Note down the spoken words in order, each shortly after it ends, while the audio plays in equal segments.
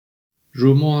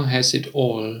Rumor has it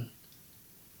all.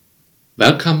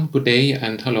 Welcome, good day,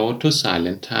 and hello to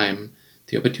Silent Time,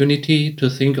 the opportunity to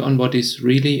think on what is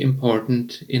really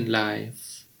important in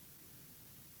life.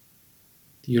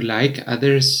 Do you like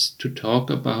others to talk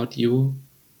about you,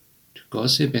 to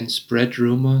gossip and spread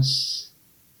rumors?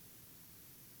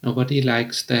 Nobody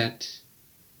likes that.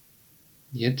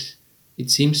 Yet,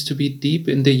 it seems to be deep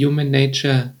in the human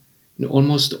nature in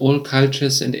almost all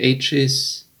cultures and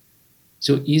ages.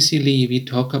 So easily we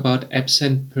talk about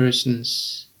absent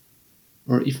persons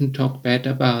or even talk bad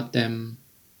about them.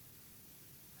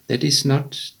 That is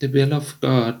not the will of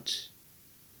God.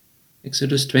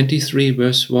 Exodus 23,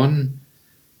 verse 1,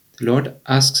 the Lord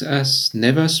asks us,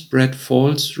 never spread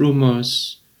false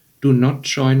rumors. Do not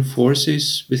join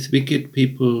forces with wicked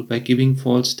people by giving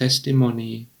false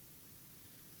testimony.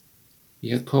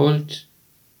 We are called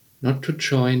not to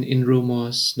join in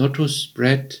rumors, not to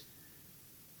spread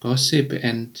gossip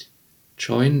and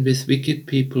join with wicked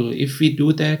people. If we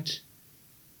do that,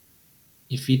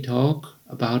 if we talk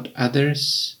about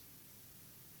others,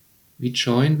 we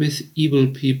join with evil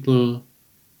people,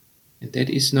 and that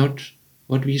is not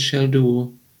what we shall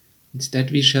do. Instead,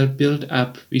 we shall build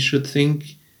up. We should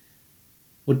think,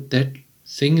 would that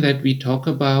thing that we talk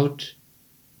about,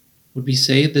 would we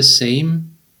say the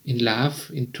same in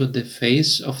love into the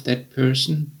face of that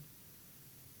person?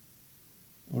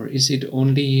 Or is it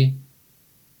only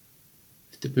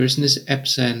if the person is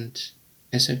absent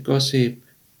as a gossip?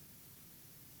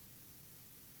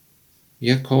 We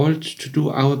are called to do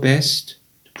our best,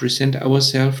 to present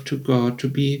ourselves to God, to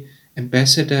be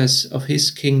ambassadors of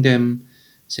His kingdom.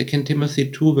 2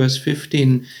 Timothy 2 verse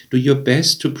 15, do your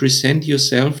best to present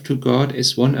yourself to God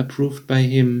as one approved by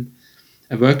Him,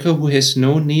 a worker who has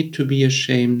no need to be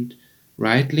ashamed,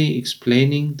 rightly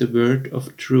explaining the word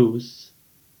of truth.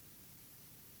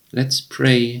 Let's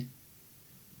pray.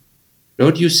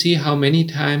 Lord, you see how many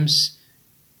times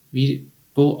we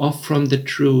go off from the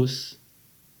truth.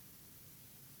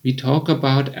 We talk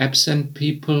about absent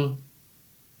people,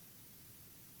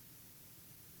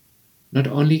 not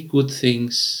only good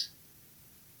things.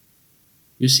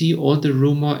 You see all the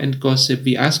rumor and gossip.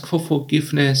 We ask for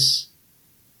forgiveness,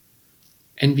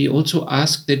 and we also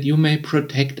ask that you may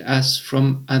protect us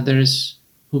from others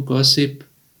who gossip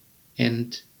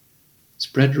and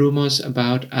spread rumors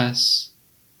about us.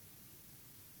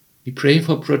 We pray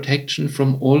for protection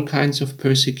from all kinds of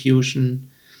persecution.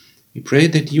 We pray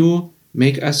that you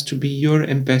make us to be your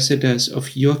ambassadors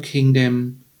of your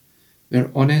kingdom,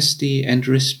 where honesty and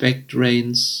respect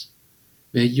reigns,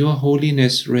 where your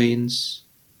holiness reigns.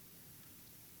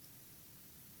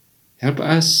 Help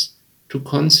us to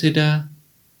consider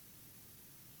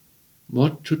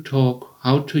what to talk,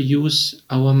 how to use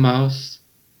our mouth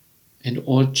and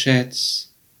all chats.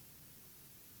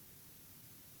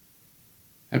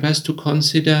 Help us to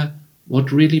consider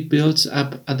what really builds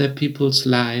up other people's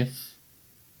life,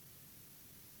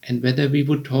 and whether we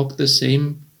would talk the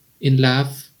same in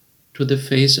love to the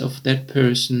face of that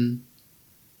person.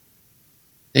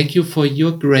 Thank you for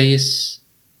your grace,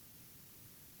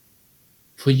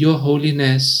 for your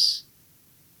holiness.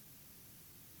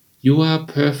 You are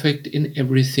perfect in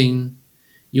everything.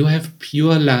 You have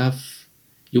pure love.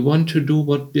 You want to do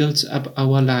what builds up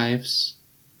our lives.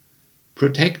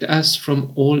 Protect us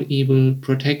from all evil.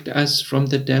 Protect us from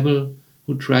the devil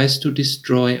who tries to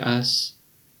destroy us,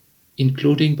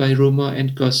 including by rumor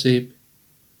and gossip,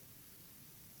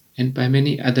 and by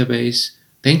many other ways.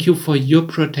 Thank you for your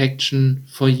protection,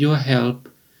 for your help.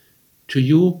 To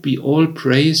you be all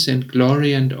praise and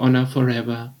glory and honor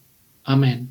forever. Amen.